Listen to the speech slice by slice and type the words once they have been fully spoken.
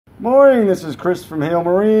Morning, this is Chris from Hale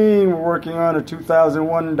Marine. We're working on a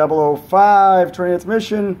 2001 005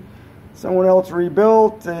 transmission. Someone else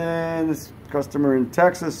rebuilt, and this customer in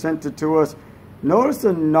Texas sent it to us. Notice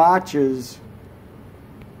the notches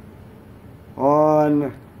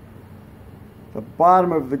on the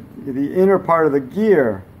bottom of the inner part of the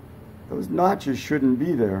gear. Those notches shouldn't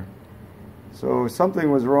be there. So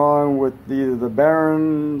something was wrong with either the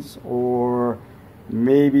bearings or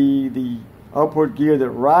maybe the output gear that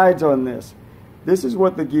rides on this. This is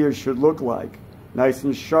what the gear should look like. Nice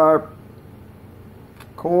and sharp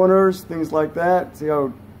corners, things like that. See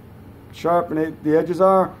how sharp the edges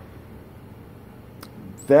are?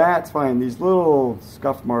 That's fine. These little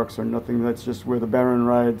scuff marks are nothing. That's just where the bearing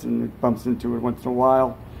rides and it bumps into it once in a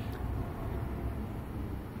while.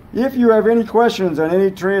 If you have any questions on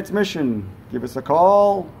any transmission, give us a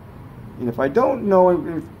call. And if I don't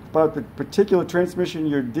know about the particular transmission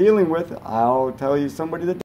you're dealing with, I'll tell you somebody that